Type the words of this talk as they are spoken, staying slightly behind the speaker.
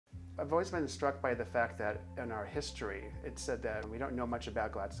I've always been struck by the fact that in our history, it said that we don't know much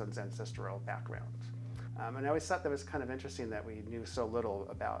about Gladstone's ancestral background. And I always thought that was kind of interesting that we knew so little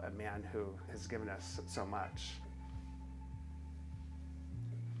about a man who has given us so much.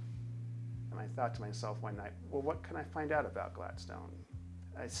 And I thought to myself one night, well, what can I find out about Gladstone?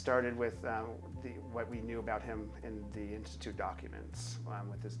 I started with what we knew about him in the Institute documents,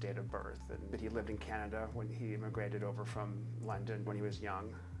 with his date of birth, and that he lived in Canada when he immigrated over from London when he was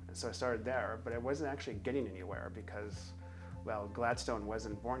young. And so I started there, but I wasn't actually getting anywhere because, well, Gladstone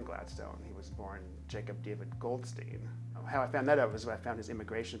wasn't born Gladstone. He was born Jacob David Goldstein. How I found that out was when I found his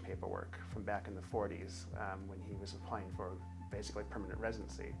immigration paperwork from back in the 40s when he was applying for basically permanent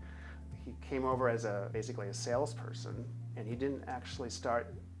residency. He came over as basically a salesperson, and he didn't actually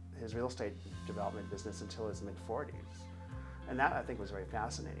start his real estate development business until his mid-40s. And that, I think, was very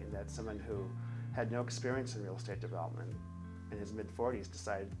fascinating, that someone who had no experience in real estate development in his mid-40s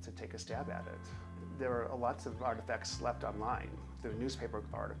decided to take a stab at it. There were lots of artifacts left online through newspaper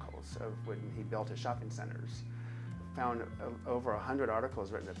articles of when he built his shopping centers. Found over 100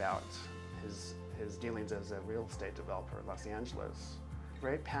 articles written about his dealings as a real estate developer in Los Angeles.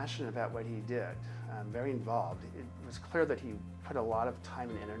 Very passionate about what he did, very involved. It was clear that he put a lot of time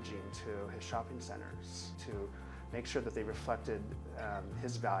and energy into his shopping centers to make sure that they reflected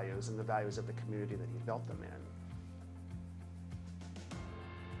his values and the values of the community that he built them in.